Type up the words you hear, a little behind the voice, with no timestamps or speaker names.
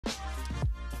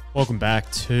Welcome back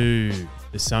to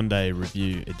the Sunday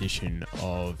review edition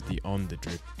of the On the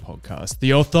Drip podcast.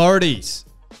 The authorities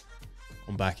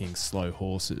on backing slow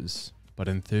horses, but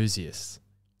enthusiasts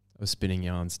of spinning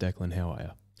yarns. Declan, how are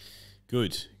you?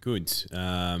 Good.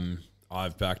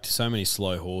 I've backed so many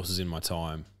slow horses in my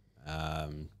time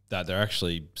that they're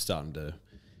actually starting to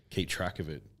keep track of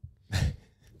it.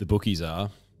 The bookies are,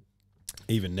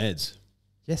 even Ned's.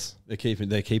 Yes. They're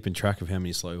keeping track of how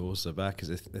many slow horses are back because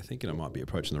they're thinking I might be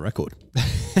approaching the record.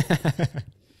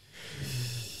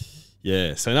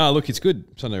 Yeah. So no, look, it's good.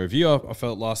 Sunday review. I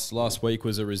felt last week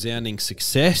was a resounding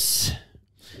success.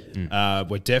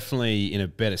 We're definitely in a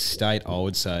better state, I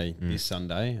would say, this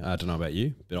Sunday. I don't know about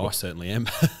you, but I certainly am.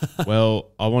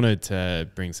 Well, I wanted to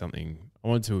bring something. I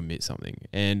wanted to admit something,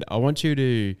 and I want you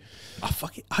to. Oh,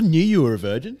 fuck it. I knew you were a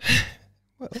virgin.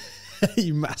 Well,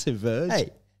 you massive virgin.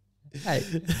 Hey.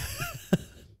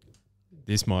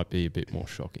 This might be a bit more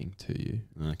shocking to you.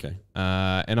 Okay.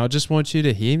 And I just want you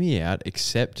to hear me out,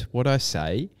 accept what I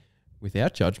say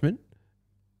without judgment.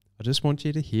 I just want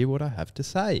you to hear what I have to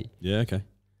say. Yeah, okay.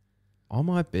 I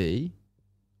might be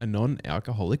a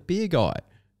non-alcoholic beer guy.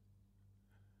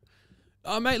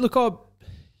 Mate, look,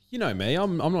 you know me.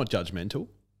 I'm not judgmental.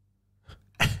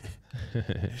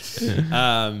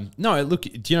 No, look,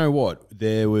 do you know what?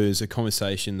 There was a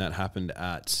conversation that happened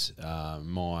at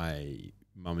my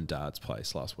mum and dad's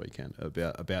place last weekend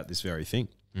about this very thing.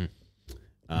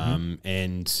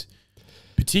 And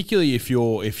particularly if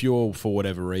you're for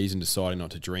whatever reason deciding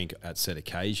not to drink at said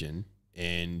occasion,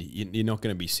 and you're not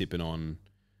going to be sipping on,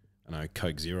 I don't know,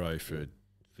 Coke Zero for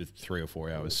 3 or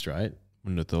 4 hours straight.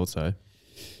 Wouldn't have thought so.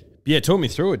 Yeah, talk me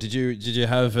through it. Did you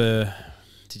have an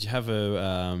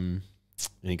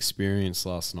experience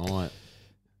last night?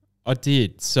 I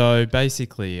did. So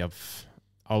basically, as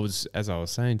I was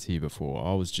saying to you before,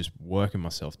 I was just working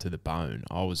myself to the bone.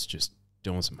 I was just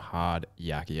doing some hard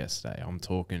yak yesterday. I'm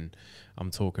talking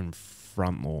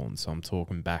front lawns. I'm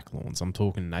talking back lawns. I'm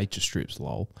talking nature strips,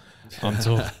 lol. I'm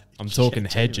talking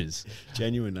hedges.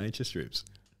 Genuine nature strips.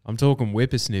 I'm talking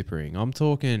whippersnippering. I'm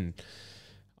talking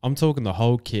the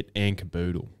whole kit and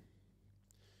caboodle.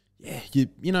 Yeah,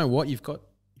 you know what? You've got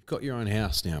your own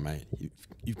house now, mate.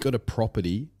 You've got a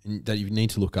property that you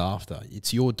need to look after.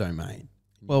 It's your domain.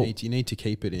 You need to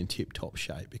keep it in tip-top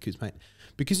shape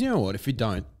because you know what? If you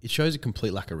don't, it shows a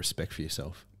complete lack of respect for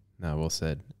yourself. No, well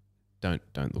said.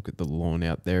 Don't look at the lawn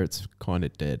out there. It's kind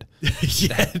of dead.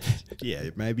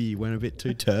 Yeah. Maybe you went a bit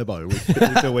too turbo with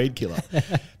the weed killer.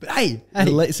 But hey,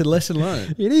 it's a lesson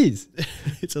learned. It is.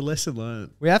 It's a lesson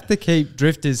learned. We have to keep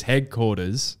Drifters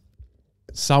headquarters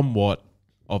somewhat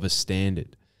of a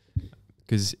standard,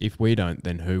 because if we don't,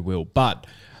 then who will? But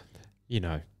you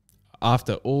know,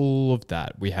 after all of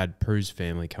that, we had Prue's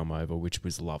family come over, which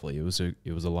was lovely. It was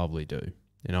a lovely do,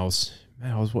 and I was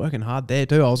working hard there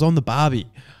too. I was on the barbie.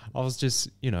 I was just,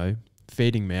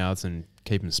 feeding mouths and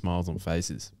keeping smiles on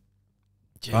faces.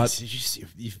 Jeez,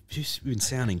 you've just been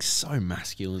sounding so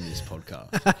masculine this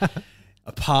podcast.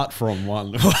 Apart from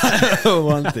one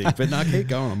thing, but no, keep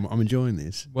going. I'm enjoying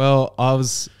this. Well,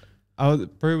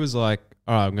 Prue was like,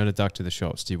 "All right, I'm going to duck to the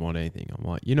shops. Do you want anything?" I'm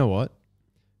like, "You know what?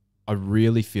 I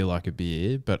really feel like a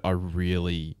beer, but I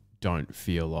really don't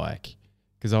feel like,"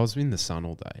 because I was in the sun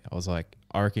all day. I was like,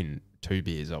 I reckon 2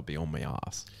 beers, I'll be on my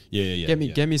ass. Yeah.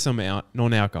 Get me some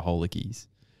non-alcoholicies,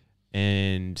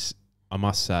 and I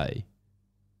must say,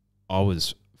 I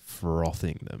was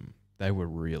frothing them. They were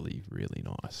really, really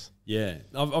nice. Yeah,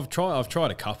 I've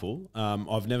tried a couple.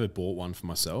 I've never bought one for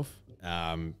myself.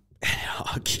 I've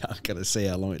got to see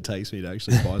how long it takes me to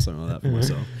actually buy something like that for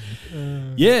myself.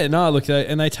 Yeah, no, look,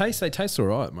 they taste all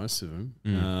right, most of them.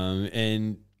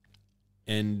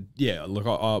 And yeah, look,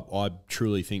 I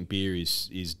truly think beer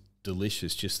is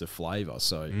delicious, just the flavour.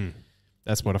 So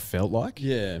that's what I felt like.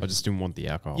 Yeah, I just didn't want the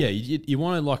alcohol. Yeah, you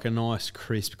wanted like a nice,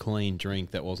 crisp, clean drink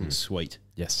that wasn't sweet.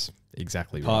 Yes,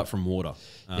 exactly. Apart from water.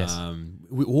 Yes.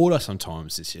 Water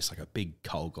sometimes it's just like a big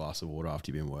cold glass of water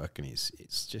after you've been working.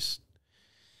 It's just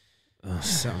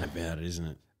something about it, isn't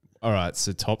it? All right,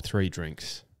 so top 3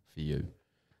 drinks for you.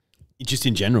 Just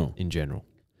in general? In general.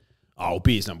 Oh,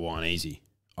 beer's number 1, easy.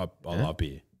 I love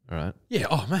beer. All right. Yeah,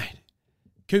 oh, mate.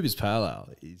 Cooper's Pale Ale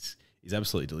is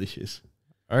absolutely delicious.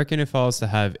 I reckon if I was to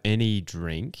have any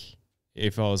drink,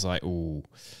 if I was like, ooh,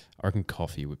 I reckon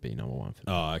coffee would be number 1 for me.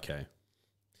 Oh, okay.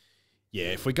 Yeah,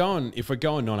 if we're going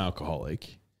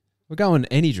non-alcoholic, we're going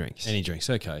any drinks. Any drinks,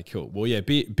 okay, cool. Well, yeah,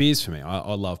 beers for me.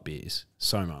 I love beers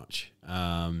so much.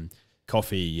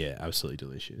 Coffee, yeah, absolutely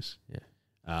delicious.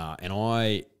 Yeah, and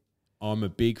I'm a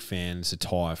big fan. It's a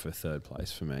tie for 3rd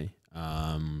place for me.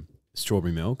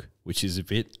 Strawberry milk, which is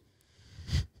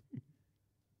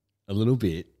a little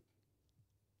bit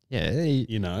Yeah,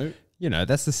 You know,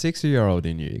 that's the 60-year-old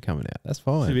in you coming out. That's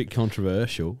fine. it's a bit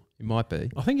controversial. It might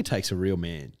be. I think it takes a real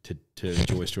man to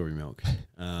enjoy strawberry milk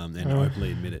and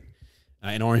openly admit it.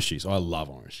 And orange juice. I love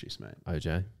orange juice, mate.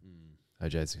 OJ.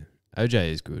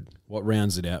 OJ is good. What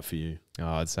rounds it out for you? Oh,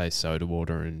 I'd say soda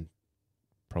water and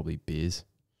probably beers.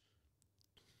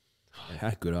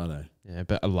 How good are they? Yeah,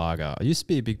 but a lager. I used to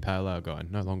be a big pale ale guy.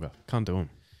 No longer. Can't do them.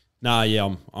 Nah,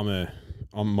 yeah,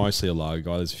 I'm mostly a lager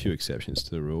guy. There's a few exceptions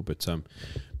to the rule, but man,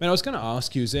 I was going to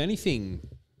ask you: is there anything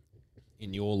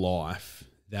in your life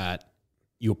that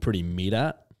you're pretty mid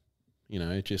at? You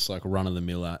know, just like run of the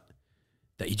mill at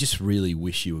that you just really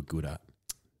wish you were good at.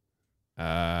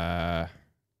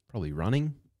 Probably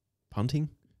running, punting.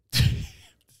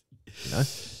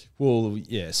 Well,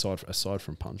 yeah. Aside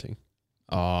from punting,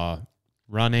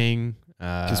 running.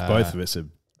 because both of us are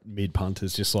mid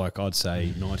punters, just like I'd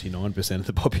say 99% of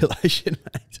the population.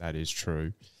 Mate. That is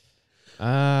true.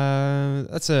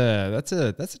 That's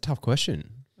a tough question.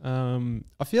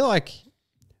 I feel like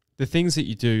the things that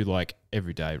you do like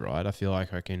every day, right? I feel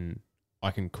like I can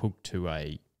cook to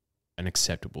an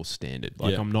acceptable standard.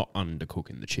 Like I'm not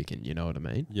undercooking the chicken. You know what I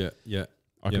mean? Yeah, yeah.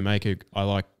 I can make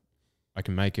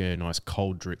a nice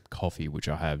cold drip coffee, which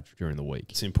I have during the week.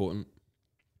 It's important.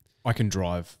 I can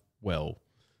drive well.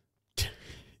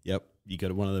 Yep, you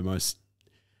got one of the most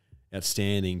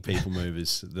outstanding people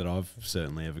movers that I've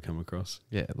certainly ever come across.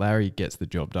 Yeah, Larry gets the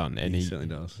job done, and he certainly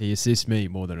does. He assists me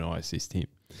more than I assist him.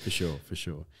 For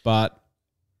sure. But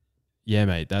yeah,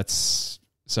 mate, that's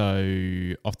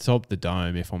so off the top of the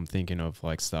dome. If I'm thinking of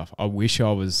like stuff, I wish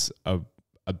I was a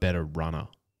better runner.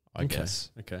 I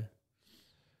guess. Okay.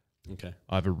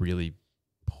 I have a really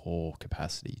poor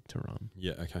capacity to run.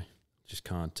 Yeah. Okay. Just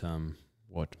can't.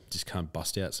 Just can't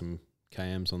bust out some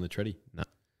KMs on the treadie. No.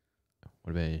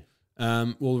 What about you?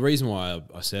 Well, the reason why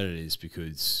I said it is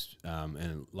because,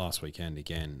 and last weekend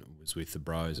again was with the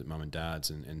bros at mum and dad's,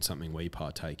 and something we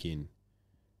partake in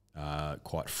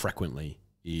quite frequently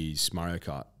is Mario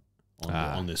Kart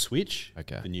on the Switch,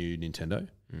 the new Nintendo.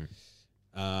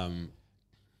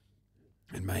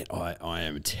 And mate, I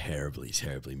am terribly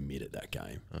mid at that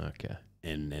game. Okay.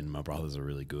 And my brothers are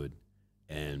really good,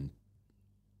 and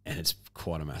it's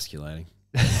quite emasculating.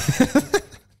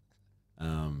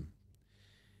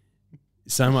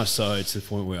 So much so to the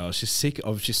point where I was just sick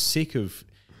of,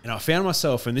 and I found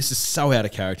myself, and this is so out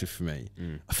of character for me.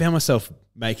 I found myself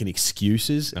making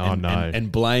excuses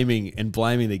and blaming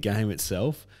the game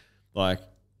itself, like,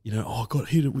 you know, I got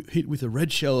hit with a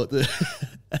red shell at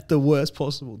the worst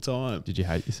possible time. Did you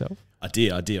hate yourself? I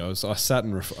did. I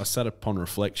sat upon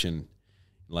reflection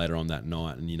later on that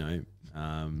night, and you know,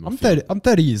 I'm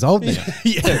 30 years old now.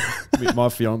 Yeah, with my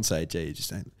fiance, gee,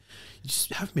 you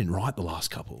just haven't been right the last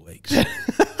couple of weeks.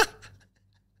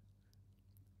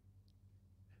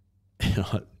 And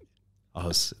I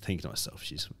was thinking to myself,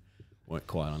 she won't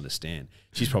quite understand.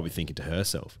 She's probably thinking to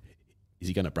herself, is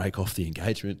he going to break off the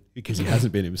engagement because he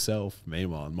hasn't been himself?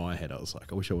 Meanwhile, in my head, I was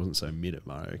like, I wish I wasn't so mid at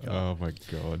Mario Kart. Oh my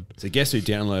God. So guess who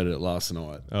downloaded it last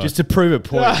night? Just to prove a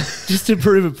point.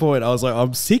 I was like,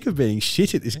 I'm sick of being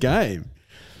shit at this game.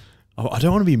 I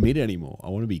don't want to be mid anymore. I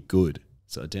want to be good.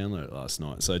 So I downloaded it last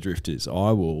night. So Drifters,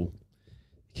 I will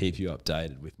keep you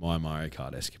updated with my Mario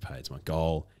Kart escapades. My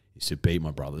goal is to beat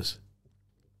my brothers.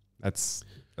 That's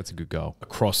a good goal.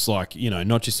 Across, like, you know,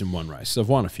 not just in one race. So I've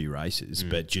won a few races,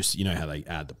 but just, you know, how they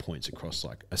add the points across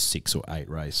like a 6 or 8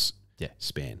 race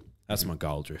span. That's my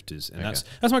goal, Drifters. And that's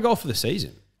my goal for the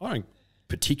season. I don't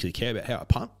particularly care about how I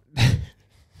punt.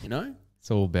 You know?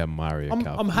 It's all about Mario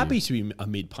Kart. I'm happy to be a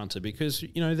mid punter because,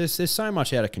 you know, there's so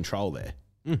much out of control there.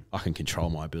 I can control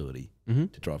my ability to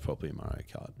drive properly in Mario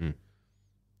Kart.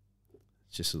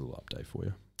 It's just a little update for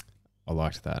you. I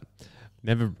liked that.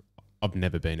 I've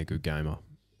never been a good gamer,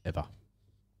 ever.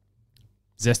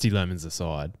 Zesty Lemons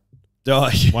aside,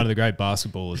 one of the great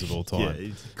basketballers of all time. Yeah,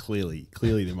 he's clearly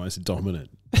the most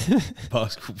dominant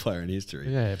basketball player in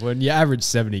history. Yeah, when you average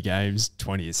 70 games,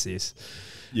 20 assists,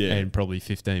 and probably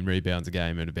 15 rebounds a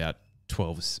game and about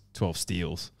 12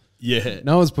 steals. Yeah.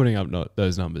 No one's putting up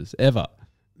those numbers, ever.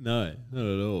 No, not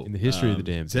at all. In the history of the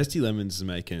damn thing. Zesty Lemons is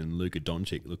making Luka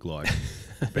Doncic look like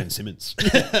Ben Simmons.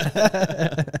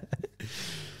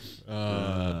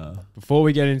 Before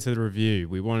we get into the review,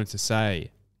 we wanted to say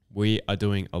we are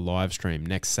doing a live stream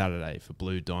next Saturday for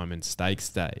Blue Diamond Stakes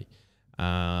Day.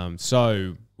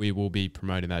 So we will be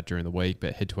promoting that during the week,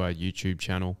 but head to our YouTube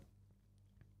channel.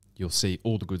 You'll see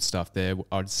all the good stuff there.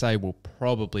 I'd say we'll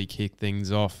probably kick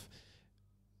things off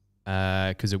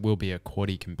because it will be a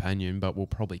quaddie companion, but we'll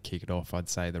probably kick it off, I'd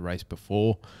say, the race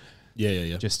before.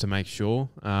 Yeah. just to make sure.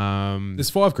 There's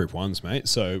 5 Group 1s, mate,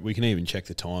 so we can even check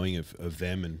the timing of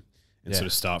them and sort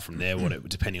of start from there,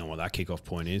 depending on what that kickoff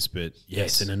point is. But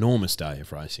it's an enormous day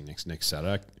of racing next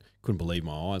Saturday. I couldn't believe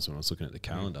my eyes when I was looking at the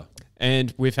calendar.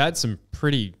 And we've had some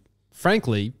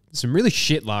frankly, some really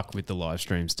shit luck with the live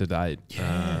streams to date.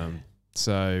 Yeah.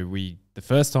 So the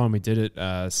first time we did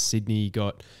it, Sydney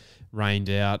got rained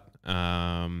out.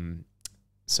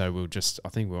 So I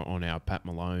think we were on our Pat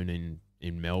Malone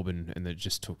in Melbourne, and it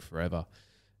just took forever.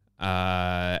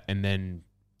 And then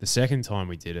the second time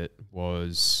we did it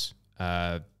was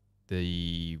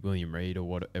the William Reid or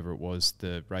whatever it was,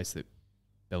 the race that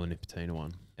Bella Nipotina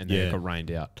won, and then it got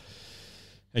rained out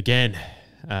again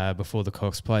before the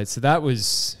Cox Plate. So it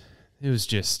was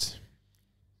just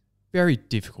very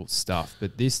difficult stuff.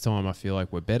 But this time I feel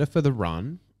like we're better for the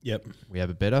run. Yep. We have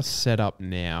a better setup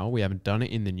now. We haven't done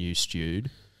it in the new stewed.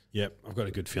 Yep. I've got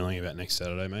a good feeling about next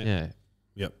Saturday, mate. Yeah.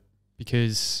 Yep.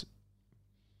 Because,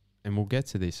 and we'll get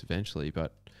to this eventually,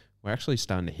 but we're actually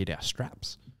starting to hit our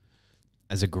straps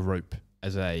as a group,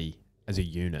 as a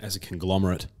unit. As a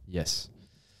conglomerate. Yes.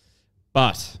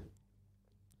 But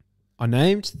I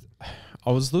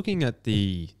was looking at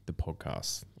the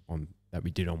podcast that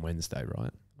we did on Wednesday,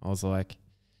 right? I was like,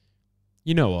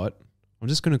 you know what? I'm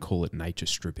just going to call it Nature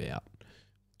Strip Out,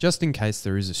 just in case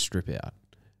there is a strip out.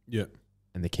 Yeah.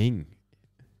 And the King,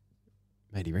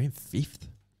 mate, he ran 5th.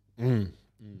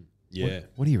 Yeah.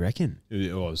 What do you reckon?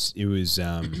 It was it was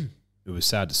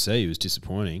sad to see. It was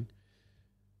disappointing.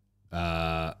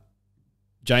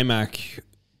 J-Mac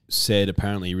said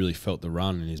apparently he really felt the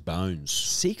run in his bones.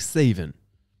 6th even.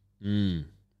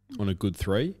 On a good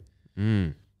 3.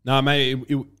 No, mate,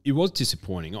 it was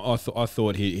disappointing. I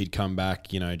thought he'd come back,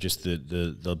 just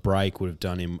the break would have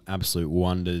done him absolute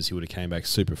wonders. He would have came back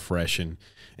super fresh, and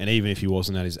even if he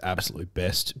wasn't at his absolute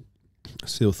best, I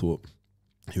still thought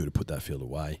he would have put that field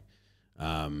away.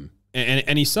 And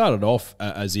he started off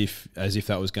as if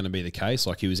that was going to be the case,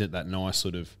 like he was at that nice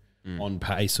sort of on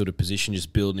pace sort of position,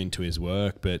 just building into his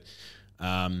work. But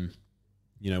when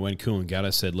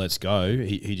Coolangatta said let's go,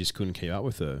 he just couldn't keep up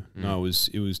with her. No,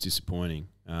 it was disappointing.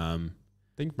 I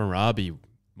think Maharba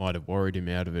might have worried him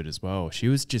out of it as well. She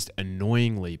was just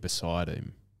annoyingly beside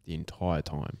him the entire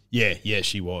time. Yeah,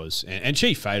 she was, and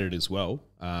she faded as well.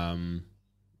 Couldn't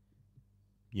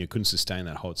sustain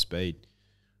that hot speed.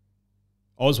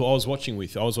 I was watching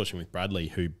with Bradley,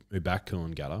 who backed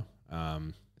Coolangatta.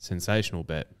 Sensational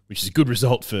bet, which is a good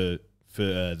result for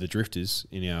the Drifters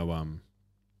in our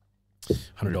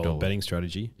 $100 betting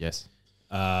strategy. Yes.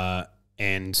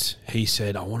 And he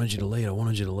said, I wanted you to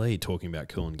lead, talking about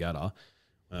Coolangatta,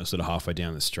 sort of halfway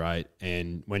down the straight.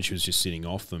 And when she was just sitting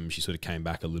off them, she sort of came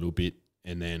back a little bit.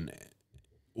 And then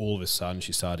all of a sudden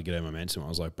she started to get her momentum. I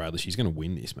was like, Bradley, she's going to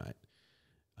win this, mate.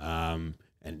 And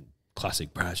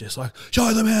classic Brad, just like,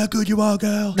 show them how good you are,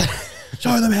 girl.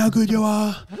 Show them how good you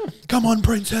are. Come on,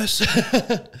 princess.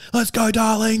 Let's go,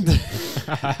 darling.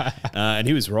 And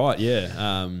he was right,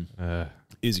 yeah.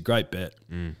 It was a great bet.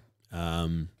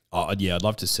 I'd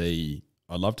love to see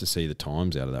the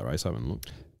times out of that race. I haven't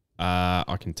looked.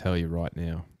 I can tell you right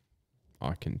now.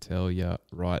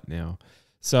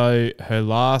 So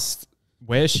her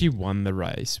where she won the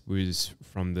race was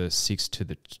from the 6 to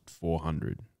the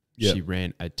 400. Yep. She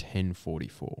ran a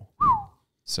 10:44.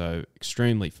 So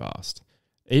extremely fast.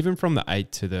 Even from the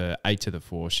 8 to the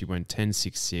 4, she went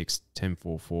 10:66,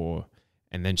 10:44,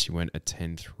 and then she went a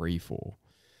 10:34.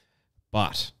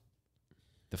 But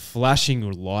the flashing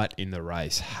light in the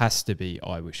race has to be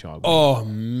I Wish I Were. Oh,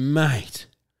 mate.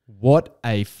 What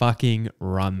a fucking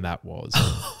run that was.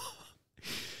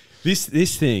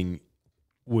 This thing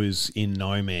was in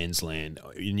no man's land.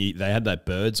 They had that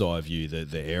bird's eye view,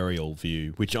 the aerial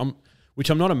view, which I'm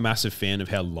not a massive fan of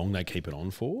how long they keep it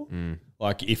on for.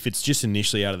 Like if it's just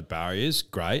initially out of the barriers,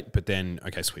 great, but then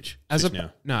switch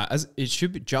now. No, as it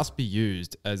should just be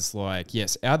used as like,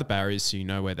 yes, out of the barriers so you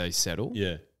know where they settle.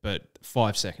 Yeah. But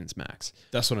 5 seconds max.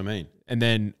 That's what I mean. And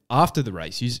then after the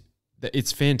race,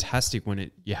 it's fantastic when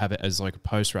you have it as like a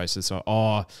post race.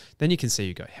 So then you can see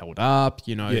you go held up.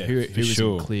 Who was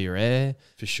in clear air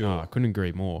for sure. I couldn't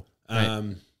agree more.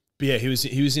 But yeah, he was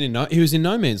in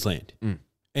no man's land,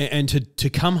 and to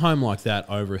come home like that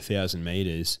over 1,000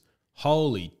 meters,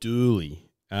 holy dooly!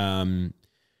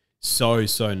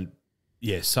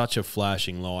 Such a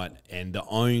flashing light, and the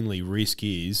only risk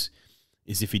is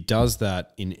if he does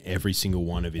that in every single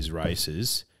one of his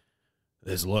races,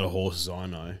 there's a lot of horses I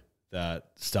know that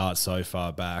start so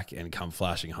far back and come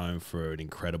flashing home for an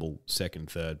incredible second,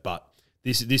 third. But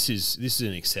this is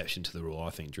an exception to the rule, I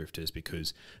think, Drifters,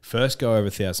 because first go over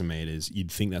 1,000 meters,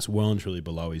 you'd think that's well and truly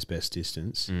below his best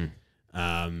distance.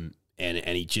 And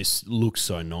and he just looks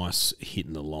so nice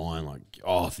hitting the line. Like,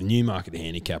 the Newmarket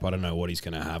handicap, I don't know what he's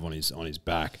going to have on his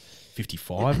back.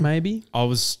 55 maybe? I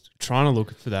was trying to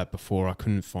look for that before. I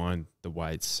couldn't find the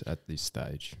weights at this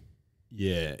stage.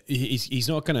 Yeah, he's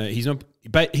not going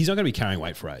to be carrying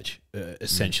weight for age,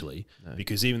 essentially,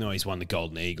 because even though he's won the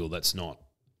Golden Eagle, that's not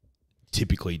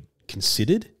typically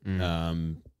considered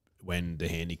when the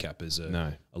handicappers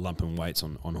are lumping weights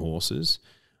on horses.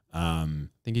 I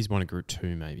think he's won a Group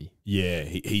 2 maybe. Yeah,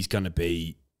 he's going to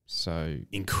be so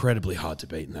incredibly hard to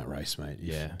beat in that race, mate.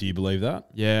 Yeah. Do you believe that?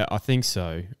 Yeah, I think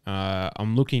so.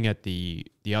 I'm looking at the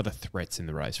other threats in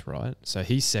the race, right? So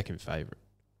he's second favourite.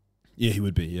 Yeah, he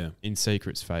would be, yeah. In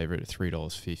Secret's favourite at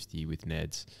 $3.50 with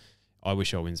Ned's. I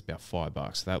Wish I Win's about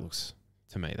 $5. That looks,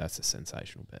 to me, that's a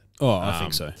sensational bet. Oh, I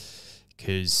think so.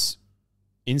 Because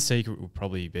In Secret will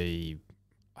probably be,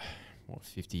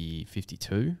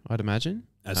 52, I'd imagine.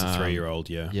 As a 3-year-old,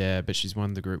 yeah. Yeah, but she's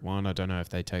won the Group 1. I don't know if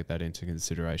they take that into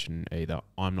consideration either.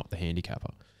 I'm not the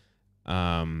handicapper.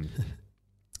 But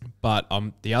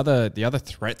the other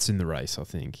threats in the race, I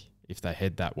think, if they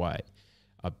head that way,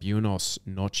 are Buenos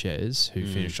Noches, who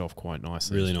finished off quite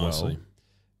nicely. Really as well. nicely.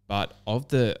 But I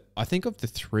think of the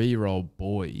 3-year-old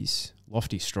boys,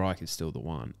 Lofty Strike is still the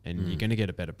one, and you're going to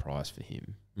get a better price for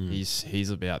him.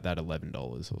 He's about that $11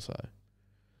 or so.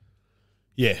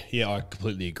 Yeah, I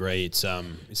completely agree. It's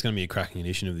going to be a cracking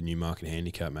edition of the Newmarket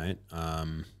Handicap, mate.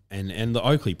 And the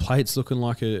Oakley Plate's looking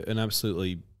like an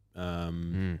absolutely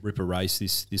ripper race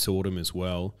this autumn as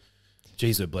well.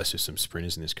 Geez, we're blessed with some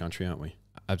sprinters in this country, aren't we?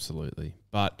 Absolutely.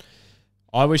 But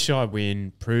I Wish I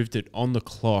Win proved it on the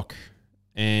clock,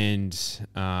 and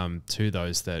to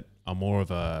those that are more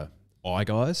of a eye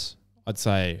guys, I'd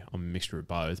say I'm a mixture of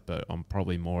both, but I'm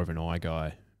probably more of an eye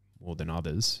guy more than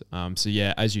others. So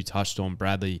yeah, as you touched on,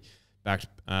 Bradley backed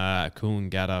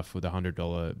Coolangatta for the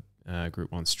 $100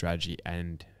 Group 1 strategy,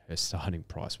 and her starting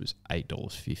price was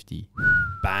 $8.50.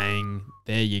 Bang,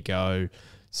 there you go.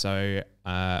 So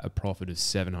a profit of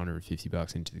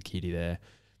 $750 into the kitty there.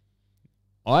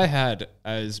 I had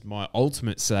as my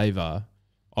ultimate saver,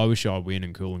 I Wish I Win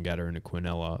and Coolangatta and a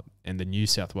Quinella, and the New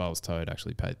South Wales Toad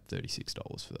actually paid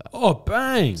 $36 for that. Oh,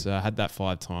 bang! So I had that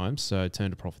 5 times, so I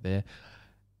turned a profit there.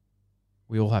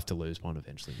 We all have to lose one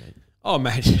eventually, mate. Oh,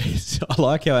 mate, I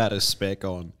like how out of spec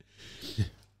on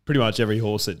pretty much every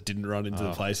horse that didn't run into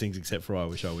the placings except for I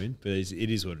Wish I Win. But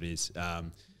it is what it is.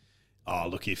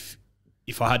 Look, if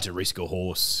I had to risk a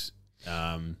horse,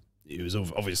 it was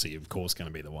obviously, of course, going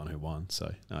to be the one who won.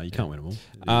 So you can't win them all.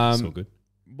 It's all good.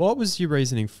 What was your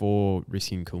reasoning for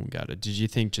risking Coolangatta? Did you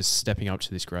think just stepping up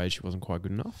to this grade she wasn't quite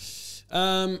good enough?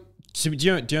 So do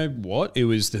you know what? It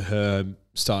was her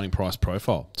starting price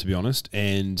profile, to be honest.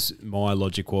 And my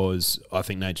logic was, I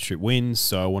think Nature Strip wins,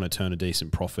 so I want to turn a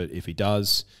decent profit if he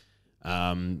does. If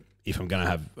I'm going to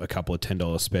have a couple of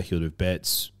 $10 speculative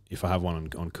bets, if I have one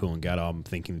on Coolangatta, I'm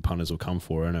thinking the punters will come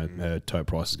for her, and her tote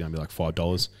price is going to be like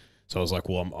 $5. So I was like,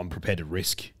 well, I'm prepared to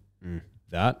risk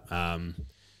that. I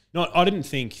didn't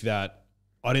think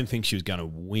she was going to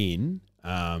win,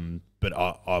 but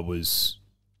I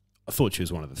thought she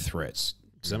was one of the threats.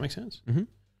 Does that make sense? Mm-hmm.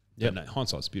 Yeah. No,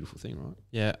 hindsight's a beautiful thing, right?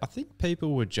 Yeah, I think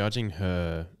people were judging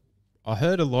her. I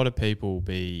heard a lot of people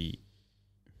be,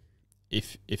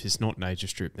 if it's not Nature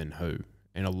Strip, then who?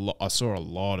 And I saw a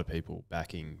lot of people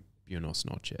backing Buenos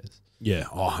Noches. Yeah,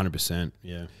 100%.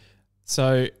 Yeah.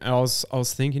 So I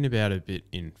was thinking about it a bit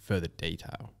in further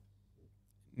detail.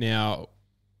 Now,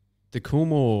 the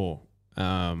Coolmore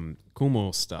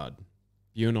stud,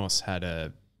 Buenos had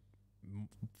a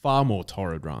far more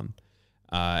torrid run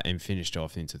and finished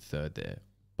off into third there.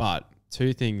 But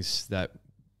two things that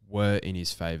were in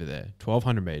his favour there: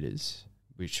 1,200 metres,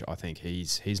 which I think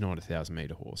he's not a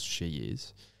 1,000-metre horse. She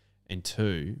is. And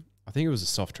 2, I think it was a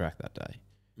soft track that day.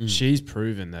 She's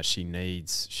proven that she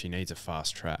needs a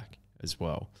fast track as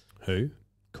well. Who?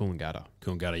 Coolangatta.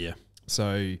 Coolangatta, yeah.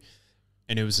 So,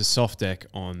 and it was a soft deck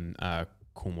on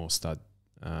Coolmore stud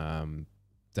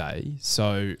day.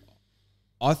 So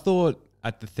I thought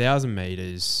at the 1,000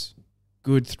 metres,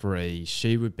 good 3,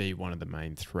 she would be one of the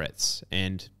main threats.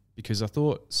 And because I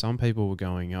thought some people were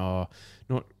going,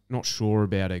 not sure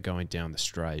about her going down the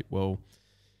straight. Well,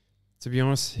 to be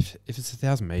honest, if it's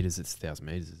 1,000 metres, it's 1,000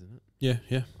 metres, isn't it?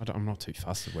 Yeah. I'm not too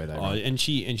fussed with where they run. And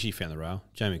she found the rail.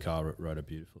 Jamie Carr rode her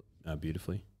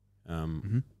beautifully.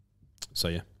 So,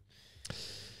 yeah.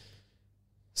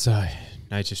 So,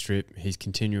 Nature Strip, he's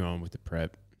continuing on with the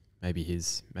prep. Maybe he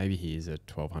is a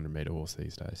 1,200 metre horse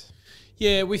these days.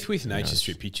 Yeah, with Nature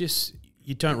Strip,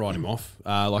 you don't write him off.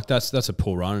 Like that's a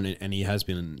poor run, and he has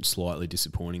been slightly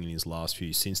disappointing in his last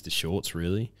few since the shorts,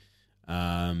 really.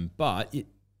 But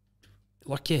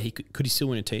like, yeah, he could he still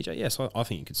win a TJ? Yes, I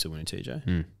think he could still win a TJ.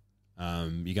 Mm.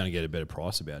 You're going to get a better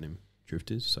price about him,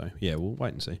 Drifters. So yeah, we'll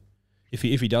wait and see. If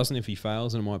he doesn't, if he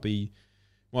fails, then it might be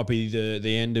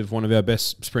the end of one of our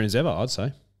best sprinters ever. I'd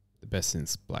say The best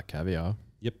since Black Caviar.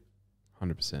 Yep.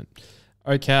 100%.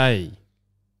 Okay.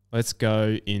 Let's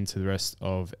go into the rest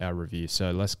of our review.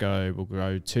 So we'll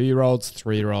go 2-year-olds,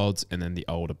 3-year-olds, and then the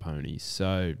older ponies.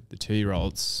 So the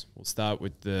 2-year-olds, we'll start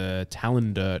with the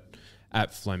Tallindert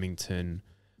at Flemington.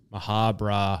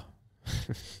 Maharba,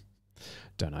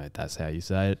 don't know if that's how you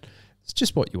say it. It's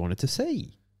just what you wanted to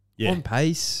see. Yeah. On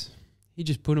pace, he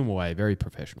just put him away. Very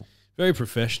professional. Very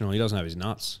professional. He doesn't have his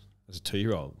nuts as a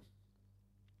 2-year-old.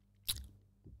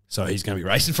 So he's going to be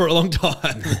racing for a long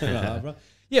time.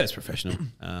 Yeah, it's professional.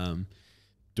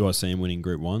 Do I see him winning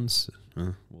Group 1s?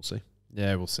 We'll see.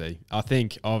 Yeah, we'll see. I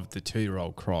think of the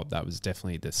 2-year-old crop, that was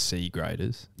definitely the C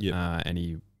graders. Yeah. And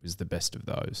he was the best of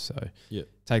those. So Yep.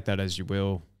 take that as you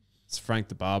will. It's Frank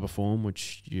the Barber form,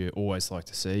 which you always like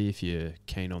to see if you're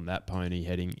keen on that pony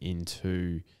heading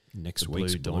into Next the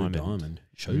week's Blue Blue Diamond.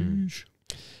 Diamond.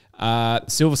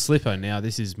 Silver Slipper. Now,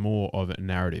 this is more of a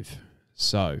narrative.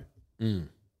 So,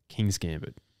 King's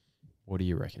Gambit. What do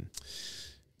you reckon?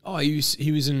 Oh,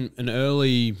 he was an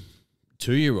early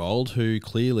 2-year-old who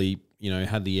clearly,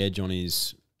 had the edge on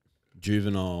his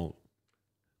juvenile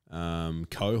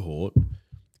cohort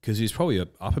because he was probably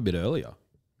up a bit earlier,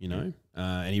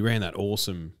 and he ran that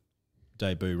awesome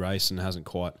debut race and hasn't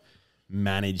quite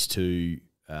managed to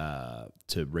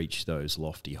reach those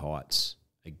lofty heights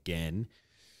again.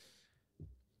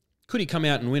 Could he come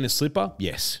out and win a slipper?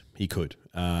 Yes, he could.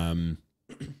 I'd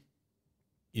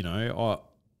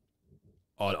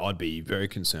be very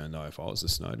concerned though if I was the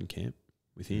Snowden camp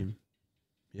with him.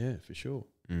 Yeah, for sure.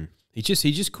 He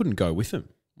just couldn't go with them.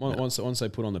 Once they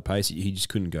put on the pace, he just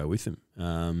couldn't go with them.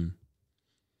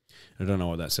 I don't know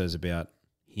what that says about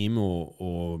him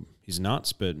or his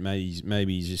nuts, but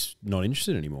maybe he's just not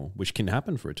interested anymore, which can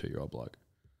happen for a 2-year-old bloke.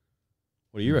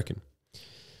 What do you reckon?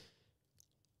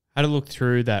 Had a look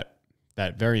through that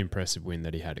very impressive win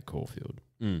that he had at Caulfield.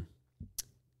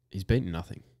 He's beaten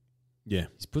nothing. Yeah.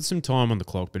 He's put some time on the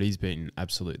clock, but he's beaten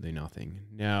absolutely nothing.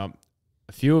 Now,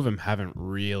 a few of them haven't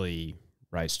really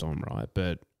raced on, right?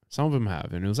 But some of them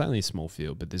have, and it was only a small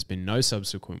field, but there's been no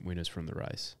subsequent winners from the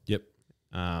race. Yep.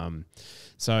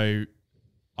 So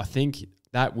I think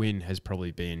that win has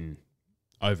probably been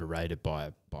overrated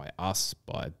by us,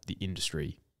 by the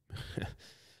industry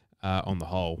on the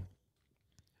whole.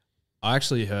 I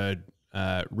actually heard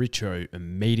Richo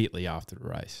immediately after the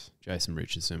race, Jason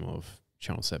Richardson of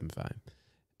Channel 7 fame.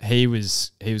 He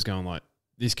was going like,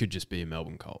 this could just be a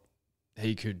Melbourne colt.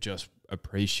 He could just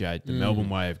appreciate the Melbourne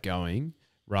way of going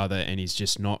and he's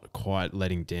just not quite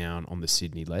letting down on the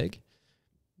Sydney leg.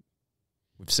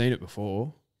 We've seen it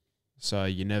before, so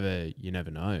you never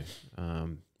know.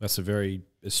 That's a very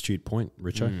astute point,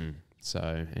 Richo.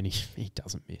 And he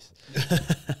doesn't miss.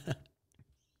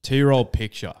 2-year-old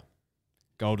Picture,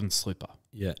 Golden Slipper.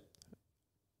 Yeah.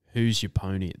 Who's your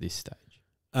pony at this stage?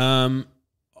 I've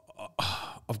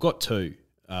got two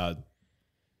that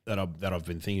I've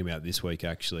been thinking about this week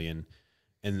actually, and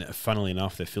funnily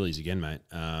enough, they're fillies again, mate.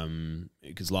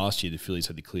 Because last year the fillies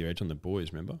had the clear edge on the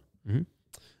boys, remember?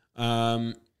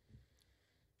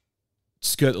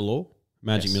 Skirt the Law,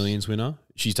 Magic Millions winner.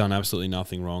 She's done absolutely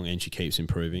nothing wrong, and she keeps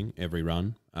improving every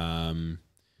run. And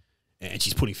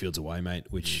she's putting fields away, mate,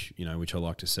 which I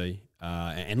like to see.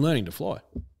 And learning to fly.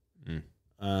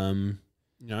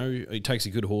 It takes a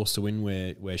good horse to win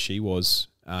where she was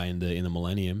in the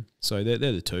Millennium. So they're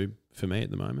the two for me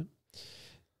at the moment.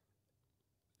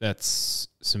 That's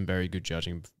some very good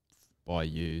judging by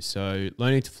you. So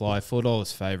learning to fly,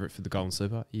 $4 favourite for the Golden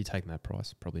Slipper. Are you taking that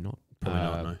price? Probably not. Probably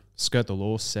not, no. Skirt the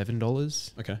Law,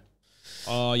 $7. Okay.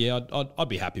 Oh, yeah, I'd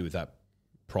be happy with that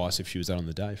price if she was out on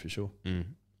the day, for sure.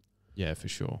 Yeah, for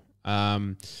sure.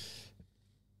 I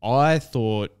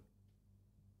thought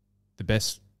the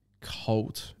best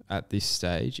colt at this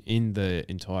stage in the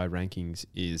entire rankings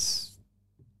is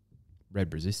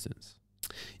Red Resistance.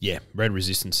 Yeah, Red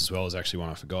Resistance as well is actually one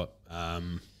I forgot.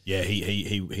 Yeah,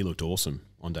 he looked awesome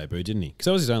on debut, didn't he? Because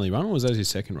that was his only run, or was that his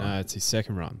second run? It's his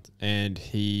second run. And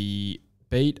he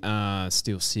beat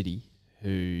Steel City,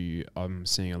 who I'm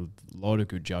seeing a lot of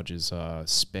good judges are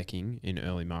speccing in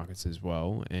early markets as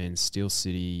well. And Steel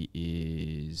City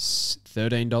is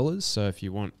 $13. So if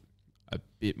you want a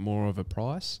bit more of a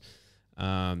price,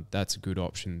 that's a good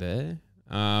option there.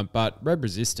 But Red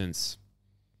Resistance,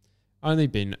 only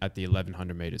been at the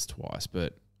 1,100 metres twice,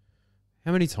 but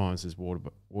how many times has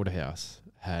Waterhouse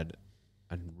had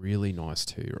a really nice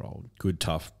 2-year-old? Good,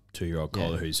 tough 2-year-old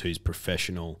collar who's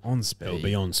professional, on speed. He'll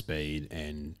be on speed,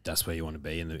 and that's where you want to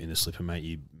be in the slipper,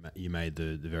 mate. You made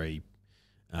the very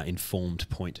informed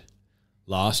point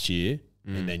last year,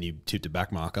 and then you tipped a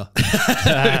back marker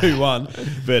who won,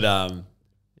 but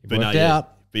worked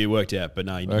out. But you worked out. But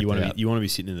no, you want to be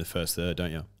sitting in the first third,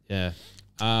 don't you? Yeah.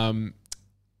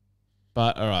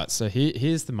 But all right, so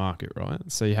here's the market, right?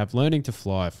 So you have Learning to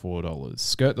Fly $4,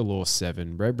 Skirt the Law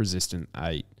 $7, Reb Resistant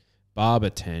 $8, Barber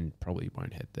 $10, probably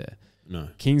won't head there. No.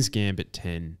 King's Gambit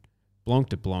 $10, Blanc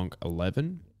de Blanc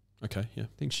 $11. Okay, yeah. I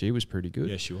think she was pretty good.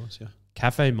 Yeah, she was, yeah.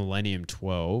 Cafe Millennium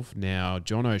 $12. Now,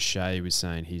 John O'Shea was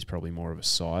saying he's probably more of a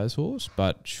size horse,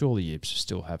 but surely you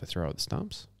still have a throw at the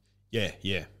stumps. Yeah.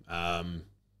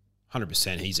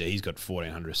 100%. He's got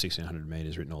 1,400, 1,600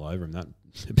 metres written all over him.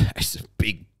 That's a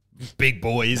big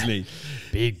boy, isn't he?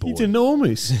 Big boy. He's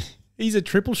enormous. He's a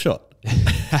triple shot.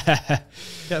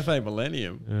 Cafe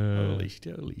Millennium. Holy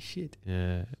shit.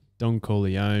 Yeah. Don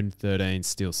Corleone 13,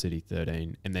 Steel City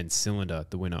 13, and then Cylinder,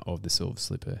 the winner of the Silver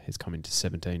Slipper, has come into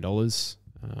 $17.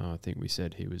 I think we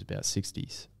said he was about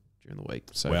 60s during the week.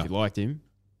 So if you liked him,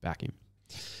 back him.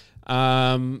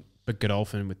 But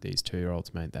Godolphin with these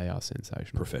 2-year-olds, mate, they are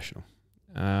sensational. Professional.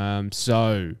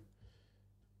 So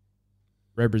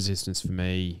Reb Resistance for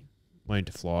me, Learn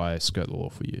to Fly, Skirt the Law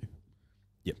for you.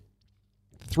 Yep.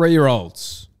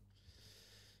 3-year-olds.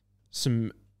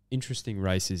 Some interesting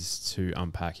races to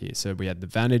unpack here. So we had the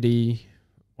Vanity,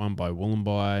 won by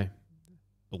Wollombi,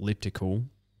 Elliptical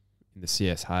in the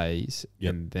CS Hayes,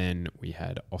 and then we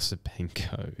had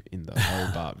Osipenko in the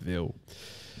Hobartville.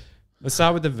 Let's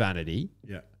start with the Vanity.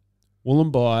 Yeah.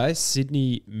 Wollombi,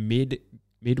 Sydney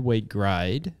midweek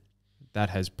grade,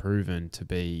 that has proven to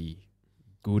be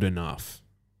good enough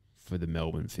for the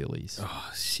Melbourne fillies. Oh,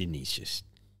 Sydney's just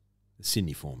the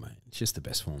Sydney form, mate. It's just the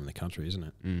best form in the country, isn't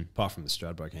it? Apart from the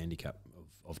Stradbroke Handicap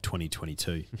of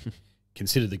 2022.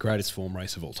 Considered the greatest form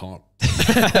race of all time.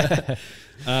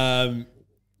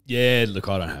 Yeah, look,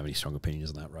 I don't have any strong opinions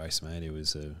on that race, mate. It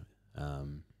was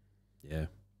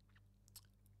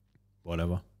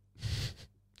whatever.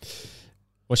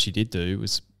 What she did do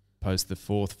was post the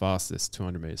 4th fastest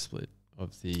 200-metre split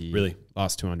of the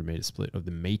last 200-metre split of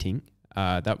the meeting.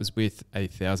 That was with a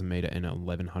 1,000-metre and an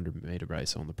 1,100-metre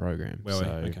race on the program. Well,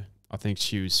 okay. I think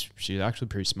she's actually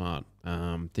pretty smart.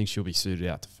 Think she'll be suited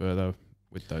out to further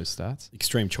with those stats.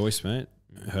 Extreme Choice, mate.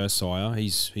 Her sire,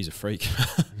 he's a freak.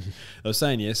 I was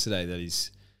saying yesterday that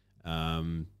his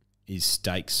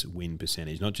stakes win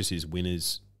percentage, not just his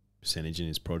winners percentage in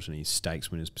his progeny, his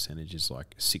stakes winners percentage is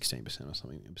like 16% or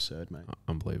something absurd, mate.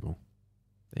 Unbelievable.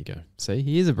 There you go. See,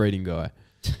 he is a breeding guy.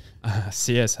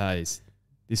 CS Hayes.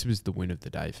 This was the win of the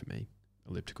day for me.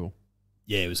 Elliptical.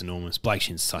 Yeah, it was enormous. Blake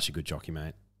Shin's such a good jockey,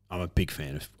 mate. I'm a big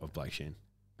fan of Blake Shin.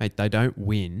 Mate, they don't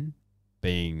win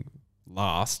being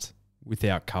last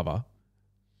without cover.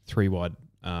 3 wide,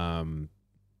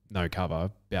 no cover,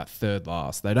 about 3rd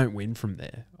last. They don't win from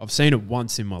there. I've seen it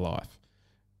once in my life.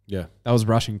 Yeah. That was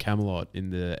Russian Camelot in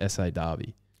the SA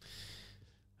Derby.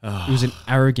 Oh. It was an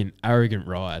arrogant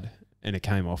ride, and it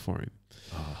came off for him.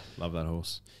 Oh, love that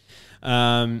horse.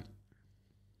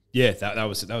 Yeah, that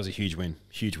was a huge win.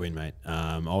 Huge win, mate.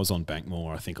 I was on Bank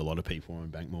Maur. I think a lot of people were on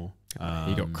Bank Maur.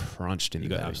 He got crunched in the He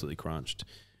got absolutely crunched.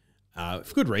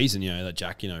 For good reason, that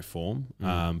Jack, form.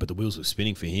 But the wheels were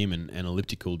spinning for him, and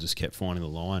Elliptical just kept finding the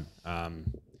line.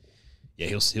 Yeah,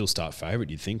 he'll start favourite,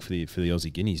 you'd think, for the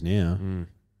Aussie Guineas now,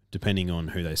 depending on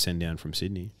who they send down from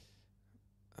Sydney.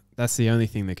 That's the only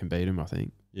thing that can beat him, I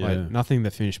think. Yeah. Like, nothing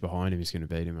that finished behind him is going to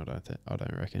beat him. I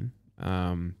don't reckon.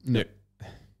 No.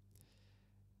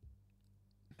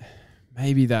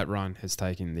 Maybe that run has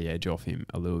taken the edge off him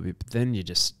a little bit, but then you're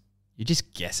just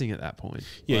guessing at that point.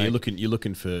 Yeah, like, you're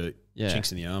looking for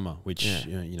chinks in the armour, which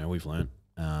we've learnt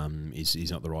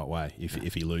is not the right way.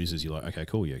 If he loses, you're like, okay,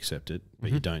 cool, you accept it,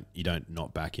 but you don't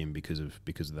not back him because of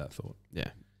that thought.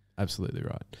 Yeah, absolutely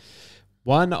right.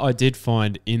 One I did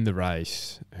find in the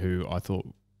race who I thought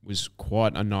was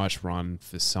quite a nice run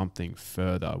for something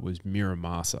further was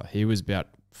Miramasa. He was about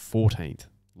 14th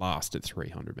last at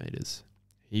 300 metres.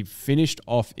 He finished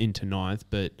off into 9th,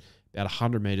 but about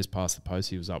 100 metres past the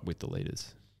post, he was up with the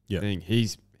leaders. Yeah, I think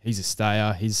he's a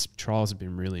stayer. His trials have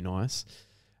been really nice.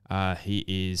 He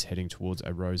is heading towards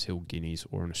a Rosehill Guineas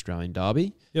or an Australian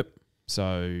Derby. Yep.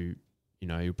 So,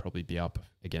 he'll probably be up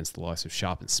against the likes of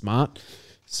Sharp and Smart.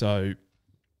 So,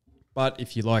 but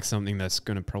if you like something that's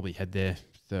going to probably head there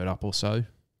 3rd up or so,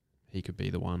 he could be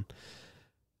the one.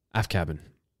 Af Cabin.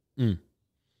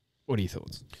 What are your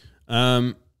thoughts?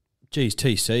 Geez,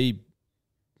 TC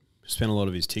spent a lot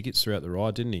of his tickets throughout the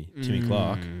ride, didn't he? Timmy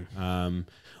Clark.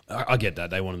 I get that.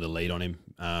 They wanted the lead on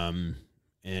him.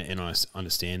 and I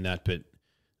understand that, but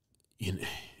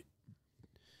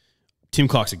Tim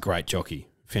Clark's a great jockey,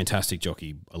 fantastic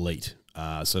jockey, elite.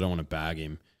 So I don't want to bag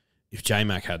him. If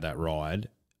J-Mac had that ride,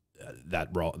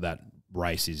 that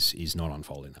race is not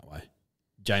unfolding that way.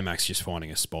 J-Mac's just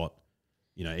finding a spot,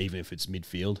 even if it's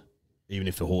midfield, even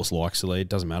if the horse likes to lead,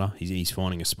 doesn't matter. He's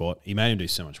finding a spot. He made him do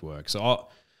so much work. So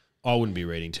I wouldn't be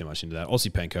reading too much into that.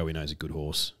 Osipenko, we know, is a good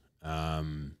horse.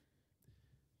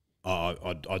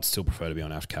 I'd still prefer to be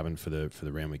on Aft Cabin for the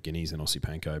Randwick Guineas than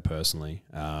Osipenko personally.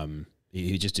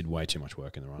 He just did way too much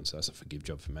work in the run, so that's a forgive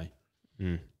job for me.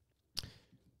 Mm.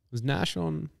 Was Nash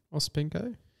on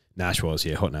Osipenko? Nash was,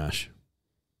 yeah, Hot Nash.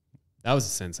 That was a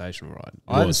sensational ride.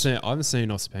 I haven't seen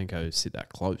Osipenko sit that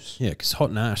close. Yeah, because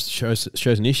Hot Nash shows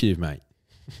initiative, mate.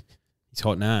 He's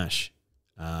Hot Nash.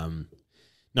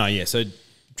 So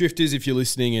drifters, if you're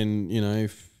listening and,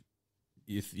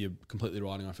 if you're completely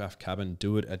riding off Aft Cabin,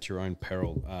 do it at your own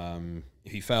peril.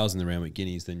 If he fails in the Randwick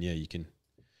Guineas, then, yeah, you can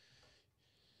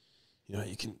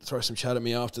throw some chat at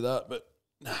me after that, but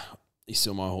he's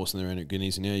still my horse in the Randwick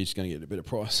Guineas, and now you're just going to get a better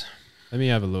price. Let me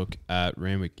have a look at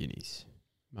Randwick Guineas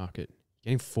market.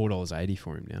 Getting $4.80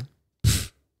 for him now.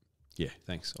 Yeah,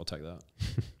 thanks. I'll take that.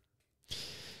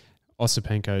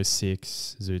 Osipenko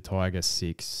 6, Zoo Tiger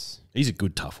 6. He's a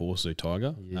good tough horse, Zoo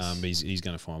Tiger. He is. He's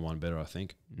going to find one better, I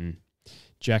think.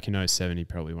 Jack in 07, he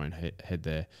probably won't head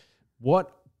there.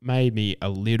 What made me a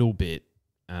little bit,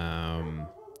 I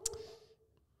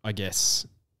guess,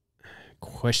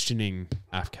 questioning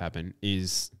Aft Cabin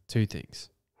is two things.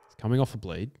 It's coming off a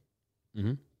bleed.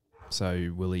 Mm-hmm.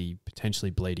 So will he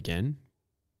potentially bleed again?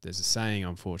 There's a saying,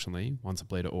 unfortunately, once a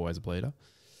bleeder, always a bleeder.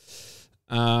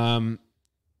 And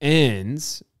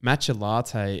Matcha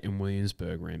Latte in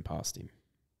Williamsburg ran past him.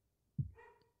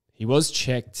 He was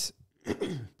checked,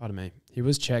 pardon me, he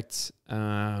was checked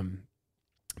about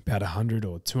 100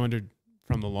 or 200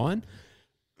 from the line.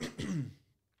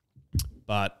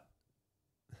 But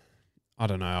I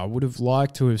don't know. I would have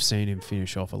liked to have seen him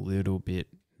finish off a little bit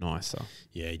nicer.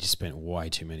 Yeah, he just spent way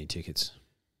too many tickets.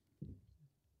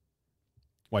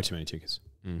 Way too many tickets.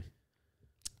 All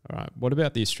right. What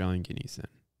about the Australian Guineas then?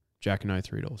 Jack and O,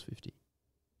 $3.50.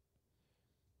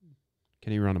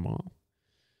 Can he run a mile?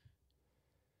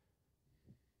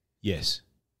 Yes.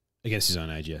 Against his own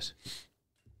age, yes.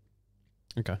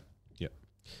 Okay. Yep.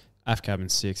 Aft Cabin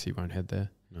 6, he won't head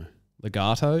there. No.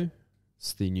 Legato,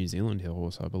 it's the New Zealand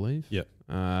horse, I believe. Yep.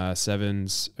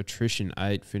 7's Attrition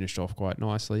 8 finished off quite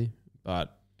nicely,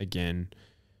 but again,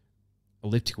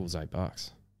 Elliptical's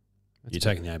 $8. You're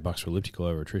taking the $8 for Elliptical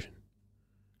over Attrition.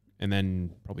 And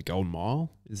then probably Golden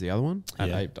Mile is the other one at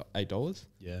 $8.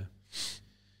 Yeah.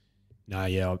 No,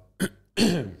 yeah.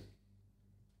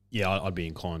 I'd be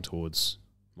inclined towards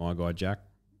my guy, Jack.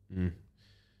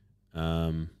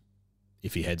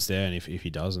 If he heads there and if he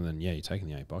doesn't, then yeah, you're taking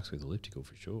the $8 with Elliptical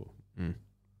for sure.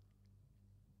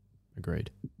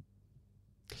 Agreed.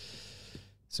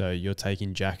 So you're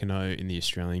taking Jack and O in the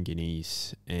Australian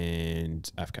Guineas and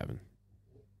Aft Cabin.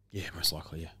 Yeah, most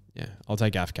likely, yeah. Yeah, I'll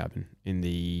take Aft Cabin in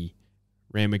the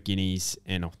Randwick Guineas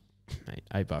and mate,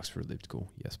 $8 for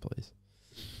Elliptical. Yes, please.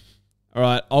 All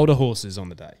right, older horses on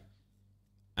the day.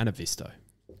 Anna Visto.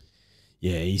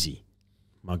 Yeah, easy.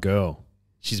 My girl.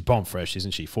 She's bomb fresh,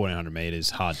 isn't she? 1,400 metres,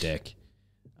 hard deck.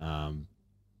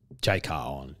 J Car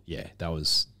on. Yeah, that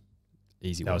was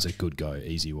easy. That was a good go.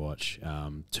 Easy watch.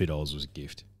 $2 was a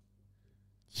gift.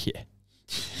 Yeah.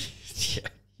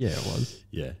 Yeah, it was.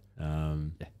 Yeah.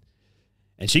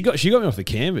 And she got me off the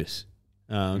canvas.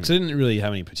 Because I didn't really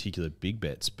have any particular big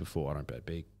bets before. I don't bet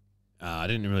big. I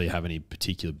didn't really have any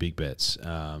particular big bets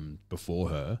before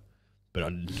her, but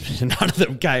none of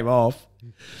them came off.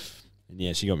 And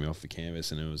yeah, she got me off the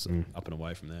canvas, and it was up and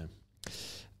away from there.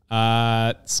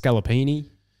 Scalapini.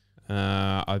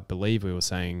 I believe we were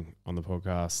saying on the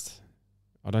podcast,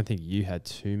 I don't think you had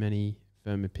too many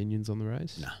firm opinions on the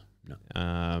race.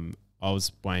 No. I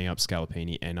was weighing up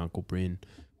Scalapini and Uncle Bryn.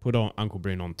 Put on Uncle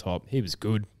Bryn on top. He was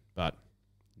good, but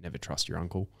never trust your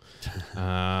uncle.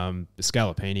 The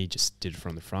Scalapini just did it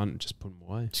from the front and just put him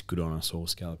away. It's good on us all,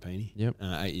 Scalapini. Yep.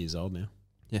 8 years old now.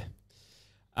 Yeah.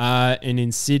 And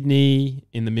in Sydney,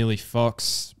 in the Millie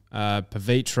Fox,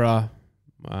 Pavitra,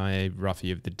 my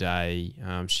roughie of the day,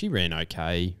 she ran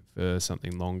okay for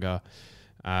something longer.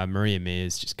 Maria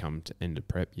Mears just come to end of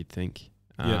prep, you'd think.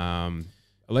 Yep.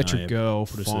 Electric Girl.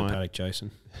 Put us in the paddock, Jason.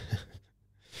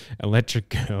 Electric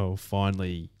Girl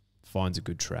finally finds a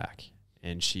good track,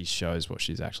 and she shows what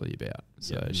she's actually about.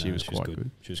 So she was quite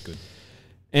good. She was good.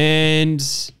 And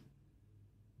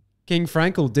King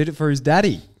Frankel did it for his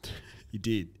daddy. He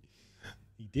did.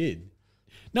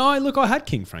 No, look, I had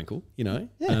King Frankel, you know.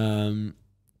 Yeah.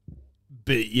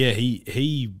 But yeah,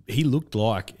 he looked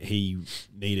like he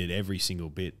needed every single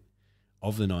bit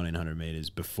of the 1900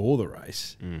 meters before the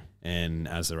race, and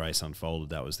as the race unfolded,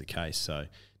 that was the case. So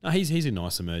no, he's a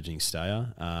nice emerging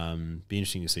stayer. Be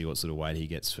interesting to see what sort of weight he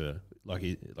gets for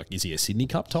is he a Sydney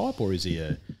Cup type or is he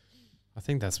a? I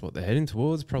think that's what they're heading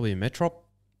towards. Probably a Metrop.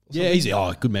 Yeah, he's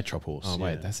a good Metrop horse. Oh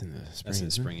wait, that's in the spring. That's in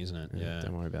the spring, isn't it? Yeah,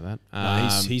 don't worry about that. No,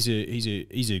 he's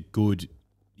a good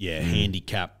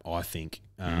handicap. I think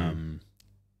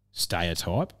stayer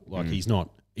type. Like he's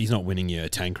not winning you a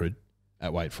Tancred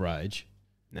at weight for age.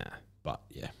 Nah, but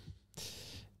yeah,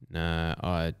 nah,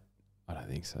 I don't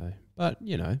think so. But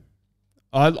you know,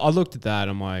 I looked at that.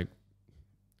 I'm like,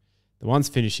 the ones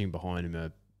finishing behind him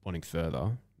are wanting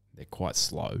further. They're quite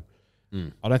slow.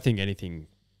 I don't think anything,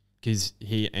 because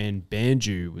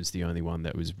Banju was the only one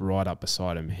that was right up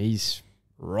beside him. He's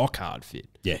rock hard fit.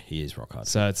 Yeah, he is rock hard.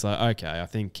 So it's like, okay, I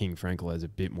think King Frankel has a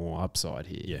bit more upside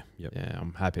here. Yeah, yep. Yeah,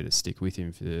 I'm happy to stick with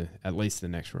him for at least the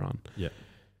next run. Yeah.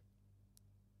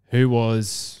 Who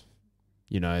was,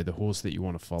 the horse that you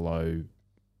want to follow,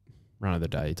 run of the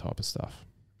day type of stuff?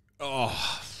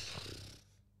 Oh,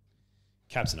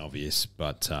 Captain Obvious,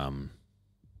 but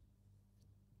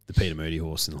the Peter Moody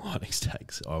horse in the Lightning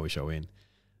Stakes, I Wish I Win.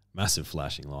 Massive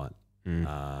flashing light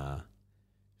for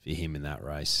him in that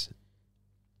race.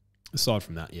 Aside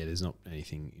from that, there's not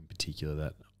anything in particular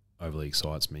that overly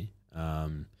excites me.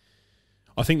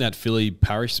 I think that filly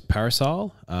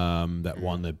Parasol that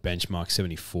won the benchmark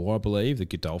 74, I believe, the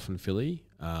Godolphin filly,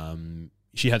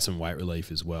 she had some weight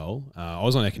relief as well. I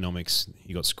was on economics.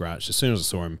 He got scratched. As soon as I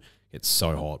saw him get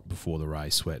so hot before the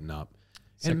race, sweating up.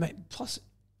 Plus,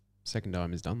 second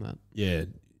time he's done that. Yeah,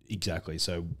 exactly.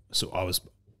 So I was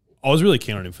really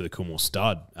keen on him for the Coolmore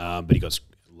Stud, but he got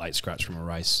late scratch from a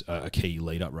race, a key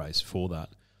lead-up race for that.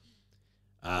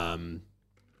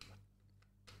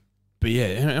 But yeah,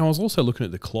 and I was also looking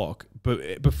at the clock.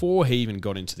 But before he even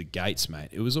got into the gates, mate,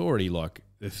 it was already like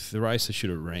the racer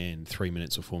should have ran 3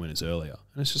 minutes or 4 minutes earlier.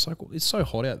 And it's just like, it's so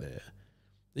hot out there.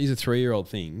 These are 3-year-old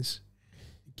things.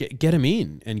 Get him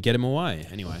in and get him away.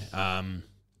 Anyway,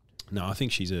 no, I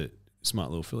think she's a smart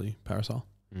little filly, Parasol.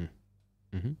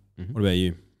 What about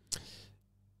you?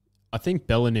 I think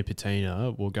Bella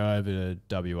Nipotina will go over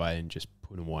to WA and just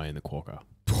put him away in the quokka.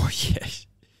 Oh, yeah.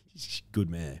 She's a good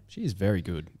mare. She is very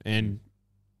good. And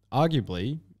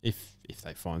arguably, if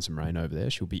they find some rain over there,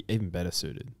 she'll be even better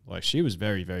suited. Like, she was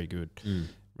very, very good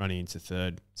running into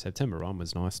third. September run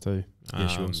was nice too. Yeah,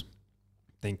 she was.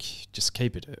 I think just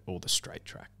keep it at all the straight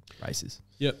track races.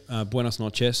 Yep. Buenos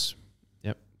noches.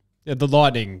 Yep. Yeah, the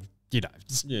Lightning,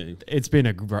 it's going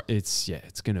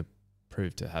to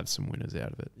prove to have some winners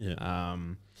out of it. Yeah.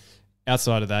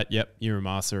 Outside of that,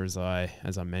 Uramasa,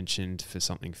 as I mentioned, for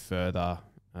something further.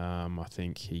 I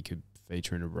think he could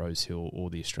feature in a Rose Hill or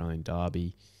the Australian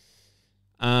Derby.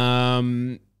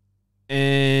 And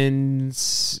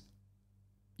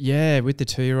yeah, with the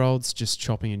 2-year-olds just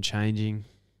chopping and changing.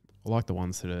 I like the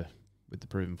ones that are with the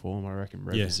proven form. I reckon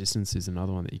Red Resistance is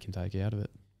another one that you can take out of it.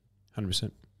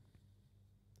 100%.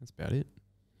 That's about it.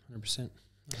 100%.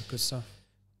 Good stuff.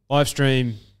 Live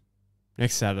stream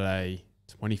next Saturday,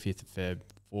 25th of Feb,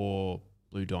 for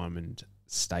Blue Diamond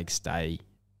Stakes Day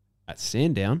at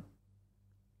Sandown.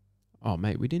 Oh,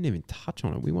 mate, we didn't even touch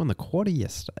on it. We won the quaddie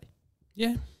yesterday.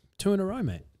 Yeah, 2 in a row,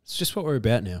 mate. It's just what we're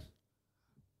about now.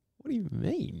 What do you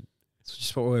mean? It's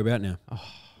just what we're about now. Oh,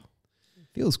 it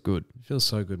feels good. It feels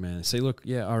so good, man. See, look,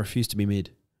 I refuse to be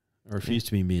mid. I refuse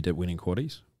to be mid at winning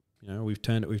quaddies. We've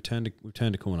turned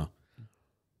a corner.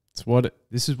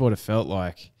 This is what it felt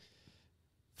like.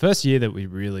 First year that we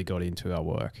really got into our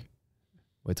work.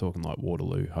 We're talking like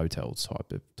Waterloo hotels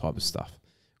type of stuff.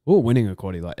 We were winning a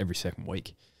quaddie like every second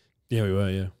week. Yeah, we were,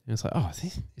 yeah. And it's like,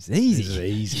 it's easy. This is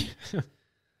easy.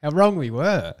 How wrong we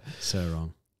were. So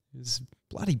wrong. It was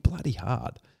bloody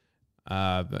hard.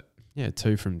 But yeah,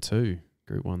 2 from 2,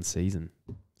 Group 1 season.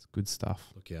 It's good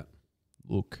stuff.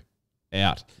 Look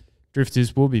out.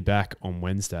 Drifters will be back on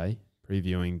Wednesday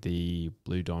previewing the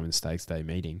Blue Diamond Stakes Day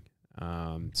meeting.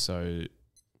 So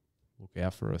look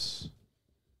out for us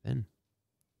then.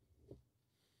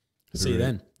 See you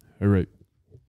then. Hooroo.